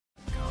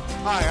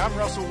Hi, I'm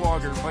Russell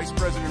Walger, Vice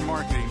President of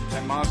Marketing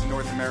at Mazda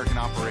North American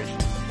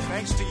Operations.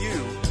 Thanks to you,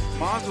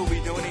 Mazda will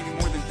be donating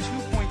more than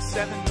 $2.7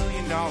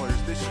 million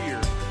this year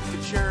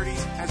to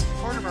charities as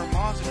part of our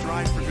Mazda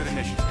Drive for Good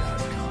initiative.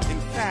 In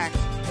fact,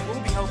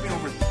 we'll be helping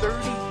over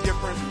 30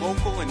 different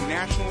local and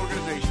national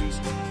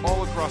organizations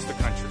all across the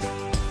country.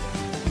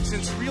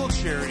 Since real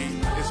charity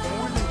is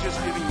more than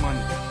just giving money,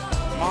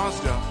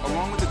 Mazda,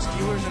 along with its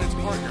dealers and its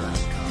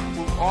partners,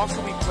 will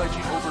also be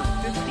pledging over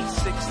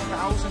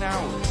 56,000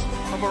 hours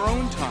of our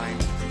own time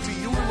to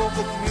your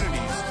local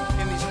communities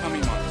in these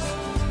coming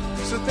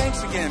months. So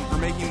thanks again for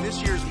making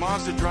this year's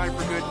Mazda Drive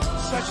for Good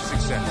such a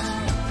success.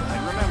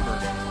 And remember,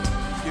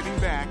 giving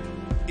back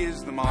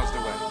is the Mazda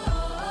way.